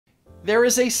There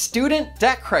is a student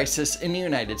debt crisis in the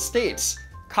United States.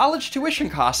 College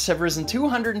tuition costs have risen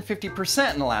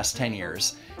 250% in the last 10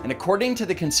 years, and according to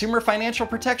the Consumer Financial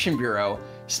Protection Bureau,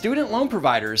 student loan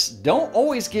providers don't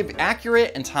always give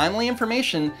accurate and timely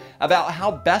information about how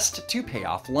best to pay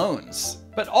off loans.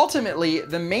 But ultimately,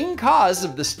 the main cause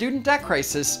of the student debt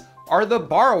crisis are the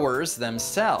borrowers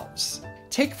themselves.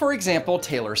 Take, for example,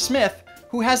 Taylor Smith,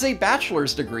 who has a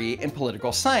bachelor's degree in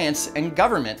political science and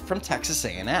government from Texas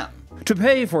A&M. To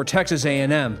pay for Texas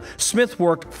A&M, Smith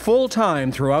worked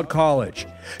full-time throughout college.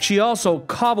 She also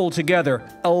cobbled together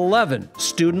 11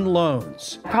 student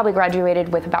loans. Probably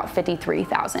graduated with about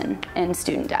 $53,000 in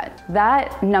student debt.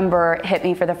 That number hit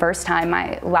me for the first time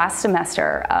my last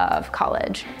semester of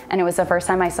college, and it was the first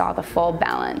time I saw the full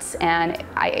balance, and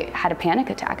I had a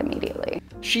panic attack immediately.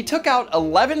 She took out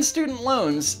 11 student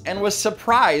loans and was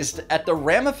surprised at the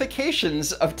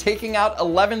ramifications of taking out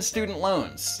 11 student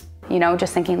loans. You know,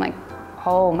 just thinking like,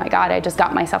 oh my God, I just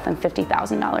got myself in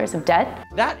 $50,000 of debt.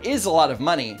 That is a lot of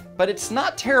money, but it's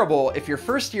not terrible if your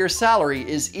first year's salary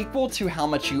is equal to how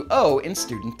much you owe in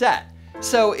student debt.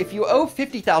 So if you owe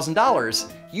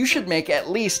 $50,000, you should make at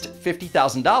least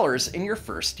 $50,000 in your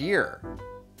first year.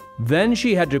 Then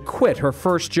she had to quit her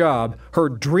first job, her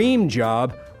dream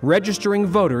job, registering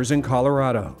voters in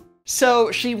Colorado.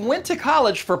 So she went to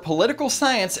college for political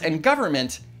science and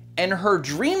government, and her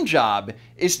dream job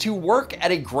is to work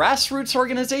at a grassroots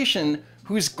organization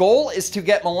whose goal is to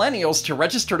get millennials to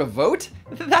register to vote?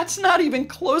 That's not even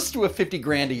close to a 50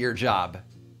 grand a year job.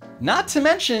 Not to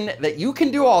mention that you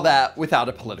can do all that without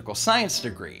a political science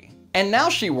degree. And now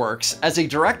she works as a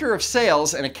director of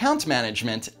sales and account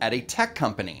management at a tech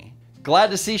company.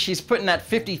 Glad to see she's putting that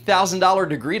 $50,000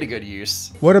 degree to good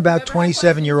use. What about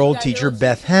 27-year-old teacher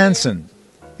Beth Hansen?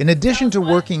 In addition to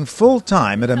working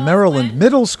full-time at a Maryland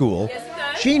middle school,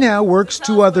 she now works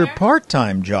 2 other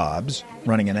part-time jobs,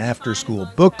 running an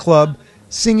after-school book club,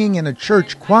 singing in a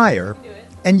church choir,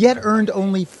 and yet earned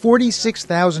only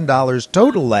 $46,000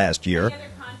 total last year,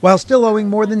 while still owing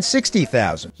more than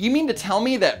 $60,000. You mean to tell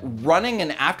me that running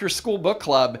an after-school book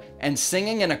club and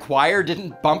singing in a choir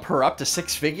didn't bump her up to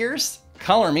 6 figures?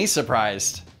 Color me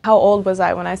surprised. How old was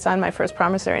I when I signed my first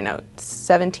promissory note?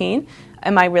 17.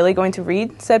 Am I really going to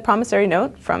read said promissory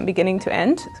note from beginning to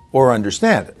end? Or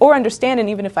understand it. Or understand it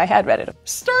even if I had read it.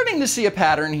 Starting to see a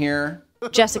pattern here.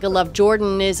 Jessica Love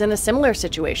Jordan is in a similar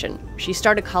situation. She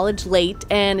started college late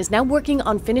and is now working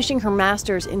on finishing her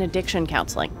master's in addiction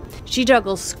counseling. She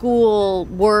juggles school,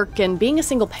 work, and being a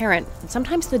single parent, and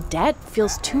sometimes the debt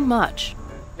feels too much.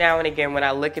 Now and again, when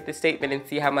I look at the statement and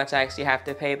see how much I actually have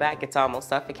to pay back, it's almost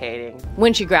suffocating.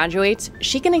 When she graduates,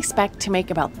 she can expect to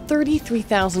make about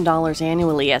 $33,000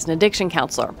 annually as an addiction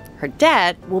counselor. Her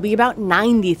debt will be about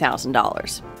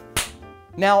 $90,000.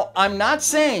 Now, I'm not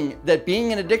saying that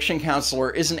being an addiction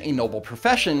counselor isn't a noble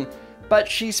profession, but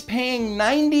she's paying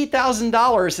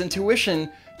 $90,000 in tuition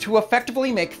to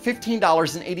effectively make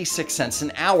 $15.86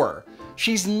 an hour.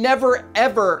 She's never,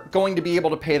 ever going to be able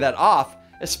to pay that off,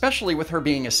 especially with her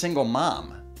being a single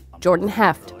mom. Jordan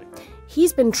Heft.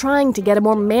 He's been trying to get a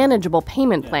more manageable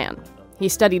payment plan. He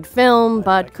studied film,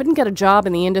 but couldn't get a job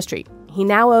in the industry. He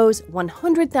now owes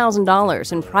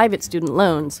 $100,000 in private student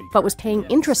loans, but was paying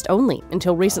interest only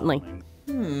until recently.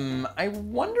 I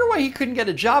wonder why he couldn't get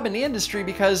a job in the industry,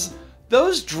 because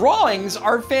those drawings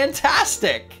are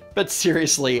fantastic. But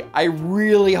seriously, I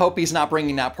really hope he's not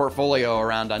bringing that portfolio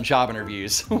around on job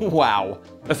interviews. Wow.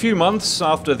 A few months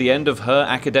after the end of her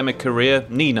academic career,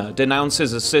 Nina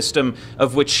denounces a system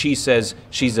of which she says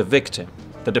she's a victim.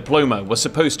 The diploma was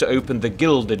supposed to open the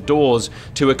gilded doors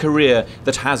to a career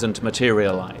that hasn't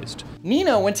materialized.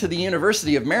 Nina went to the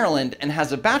University of Maryland and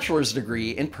has a bachelor's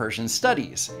degree in Persian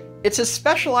studies. It's a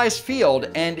specialized field,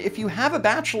 and if you have a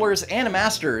bachelor's and a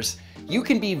master's, you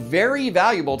can be very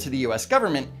valuable to the US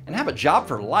government and have a job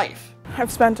for life.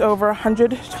 I've spent over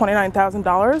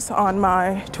 $129,000 on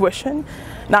my tuition,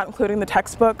 not including the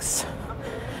textbooks,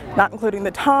 not including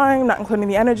the time, not including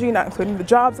the energy, not including the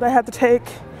jobs that I had to take.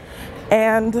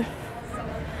 And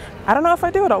I don't know if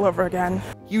I'd do it all over again.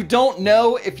 You don't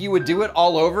know if you would do it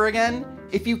all over again?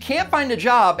 If you can't find a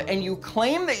job and you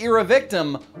claim that you're a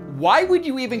victim, why would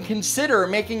you even consider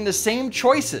making the same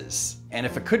choices? And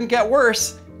if it couldn't get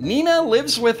worse, Nina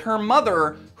lives with her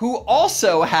mother, who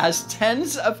also has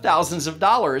tens of thousands of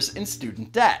dollars in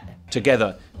student debt.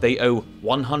 Together, they owe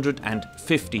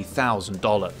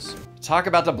 $150,000. Talk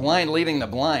about the blind leading the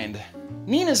blind.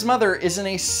 Nina's mother is in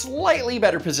a slightly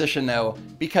better position though,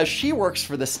 because she works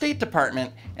for the State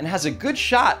Department and has a good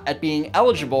shot at being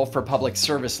eligible for public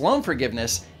service loan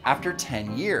forgiveness after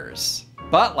 10 years.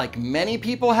 But like many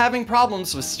people having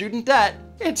problems with student debt,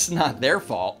 it's not their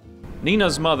fault.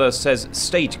 Nina's mother says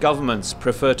state governments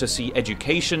prefer to see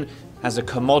education as a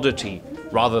commodity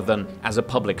rather than as a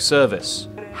public service.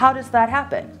 How does that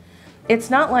happen? It's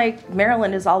not like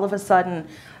Maryland is all of a sudden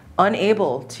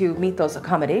unable to meet those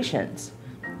accommodations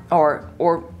or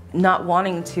not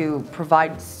wanting to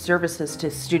provide services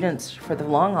to students for the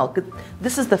long haul.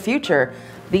 This is the future.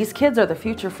 These kids are the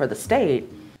future for the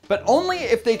state. But only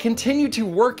if they continue to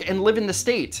work and live in the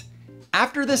state.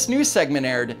 After this news segment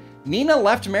aired, Nina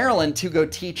left Maryland to go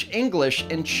teach English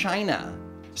in China.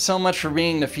 So much for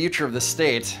being the future of the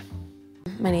state.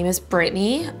 My name is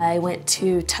Brittany. I went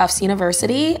to Tufts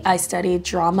University. I studied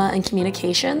drama and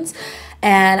communications,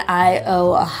 and I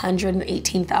owe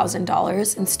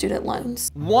 $118,000 in student loans.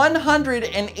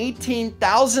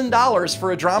 $118,000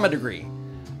 for a drama degree.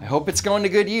 I hope it's going to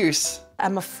good use.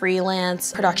 I'm a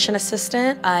freelance production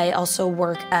assistant. I also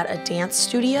work at a dance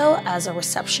studio as a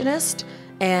receptionist,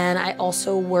 and I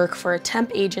also work for a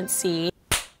temp agency.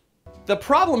 The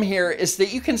problem here is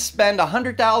that you can spend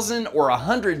 $100,000 or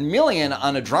 $100 million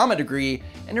on a drama degree,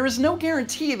 and there is no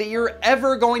guarantee that you're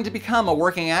ever going to become a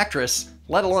working actress,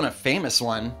 let alone a famous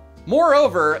one.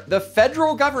 Moreover, the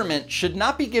federal government should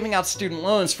not be giving out student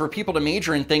loans for people to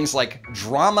major in things like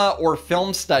drama or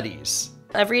film studies.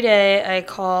 Every day I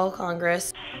call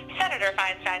Congress. Senator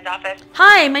Feinstein's office.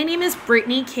 Hi, my name is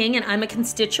Brittany King, and I'm a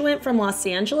constituent from Los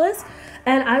Angeles.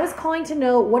 And I was calling to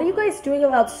know, what are you guys doing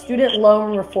about student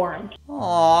loan reform?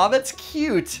 Aw, that's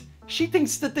cute. She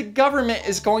thinks that the government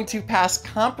is going to pass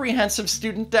comprehensive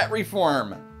student debt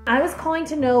reform. I was calling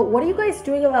to know, what are you guys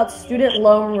doing about student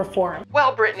loan reform?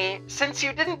 Well, Brittany, since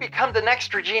you didn't become the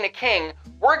next Regina King,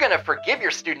 we're gonna forgive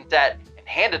your student debt and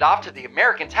hand it off to the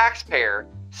American taxpayer.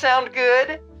 Sound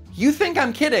good? You think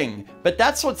I'm kidding, but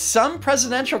that's what some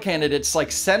presidential candidates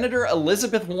like Senator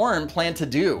Elizabeth Warren plan to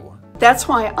do. That's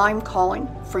why I'm calling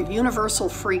for universal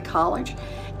free college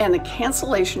and the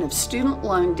cancellation of student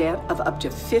loan debt of up to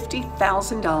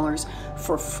 $50,000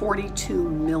 for 42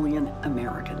 million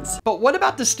Americans. But what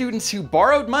about the students who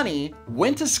borrowed money,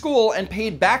 went to school, and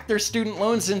paid back their student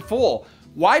loans in full?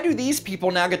 Why do these people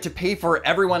now get to pay for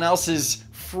everyone else's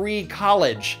free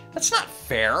college? That's not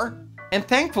fair. And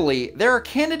thankfully, there are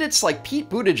candidates like Pete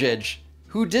Buttigieg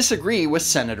who disagree with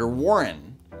Senator Warren.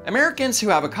 Americans who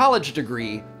have a college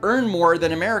degree earn more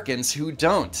than Americans who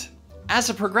don't. As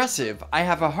a progressive, I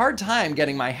have a hard time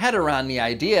getting my head around the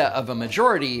idea of a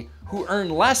majority who earn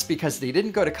less because they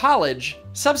didn't go to college,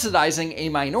 subsidizing a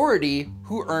minority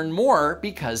who earn more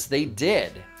because they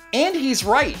did. And he's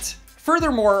right.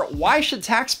 Furthermore, why should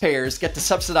taxpayers get to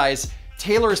subsidize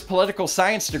Taylor's political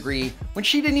science degree when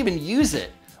she didn't even use it?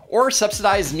 Or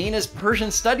subsidize Nina's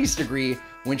Persian studies degree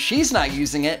when she's not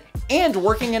using it and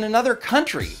working in another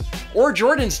country? Or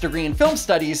Jordan's degree in film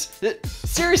studies.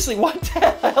 Seriously, what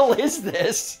the hell is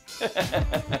this?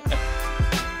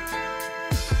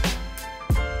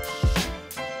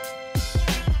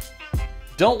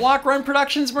 Don't Walk Run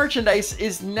Productions merchandise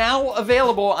is now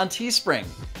available on Teespring.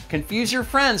 Confuse your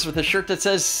friends with a shirt that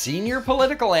says Senior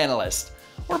Political Analyst,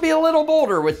 or be a little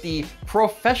bolder with the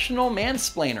Professional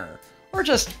Mansplainer, or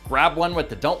just grab one with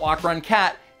the Don't Walk Run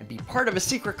cat and be part of a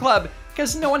secret club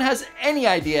because no one has any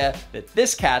idea that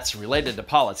this cat's related to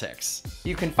politics.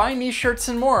 You can find these shirts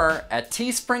and more at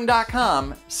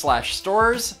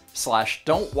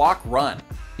teespring.com/stores/don'twalkrun.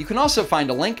 You can also find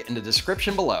a link in the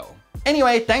description below.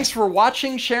 Anyway, thanks for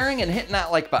watching, sharing, and hitting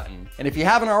that like button. And if you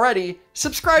haven't already,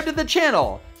 subscribe to the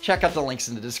channel. Check out the links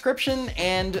in the description,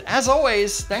 and as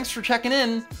always, thanks for checking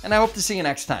in, and I hope to see you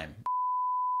next time.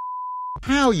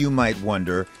 How, you might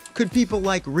wonder, could people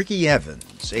like Ricky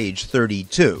Evans, age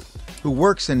 32, who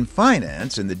works in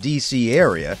finance in the D.C.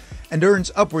 area and earns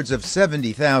upwards of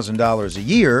 $70,000 a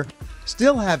year,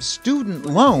 still have student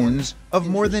loans of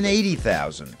more than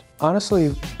 $80,000?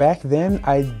 Honestly, back then,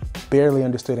 I barely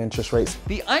understood interest rates.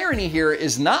 The irony here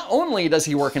is not only does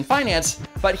he work in finance,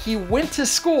 but he went to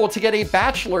school to get a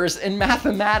bachelor's in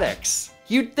mathematics.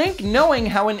 You'd think knowing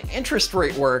how an interest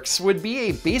rate works would be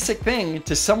a basic thing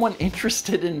to someone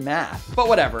interested in math. But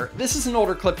whatever, this is an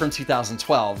older clip from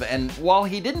 2012, and while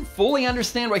he didn't fully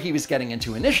understand what he was getting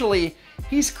into initially,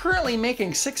 he's currently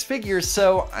making six figures,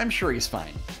 so I'm sure he's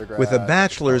fine. With a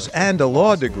bachelor's and a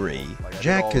law degree,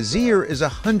 Jack Kazir is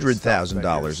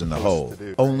 $100,000 in the hole,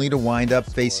 only to wind up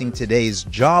facing today's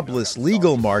jobless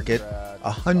legal market,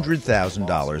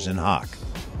 $100,000 in hock.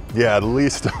 Yeah, at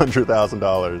least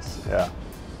 $100,000, yeah.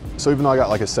 So even though I got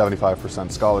like a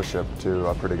 75% scholarship to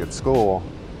a pretty good school,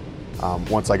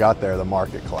 once I got there, the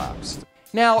market collapsed.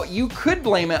 Now, you could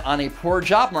blame it on a poor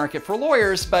job market for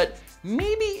lawyers, but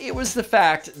Maybe it was the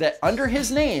fact that under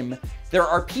his name, there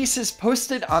are pieces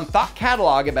posted on Thought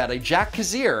Catalog about a Jack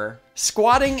Kazir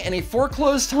squatting in a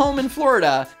foreclosed home in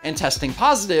Florida and testing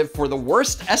positive for the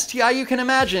worst STI you can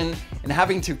imagine and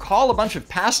having to call a bunch of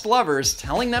past lovers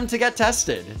telling them to get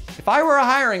tested. If I were a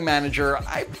hiring manager,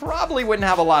 I probably wouldn't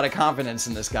have a lot of confidence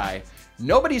in this guy.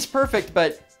 Nobody's perfect,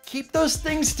 but keep those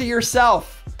things to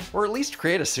yourself, or at least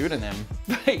create a pseudonym.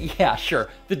 But yeah, sure,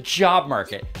 the job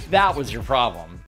market, that was your problem.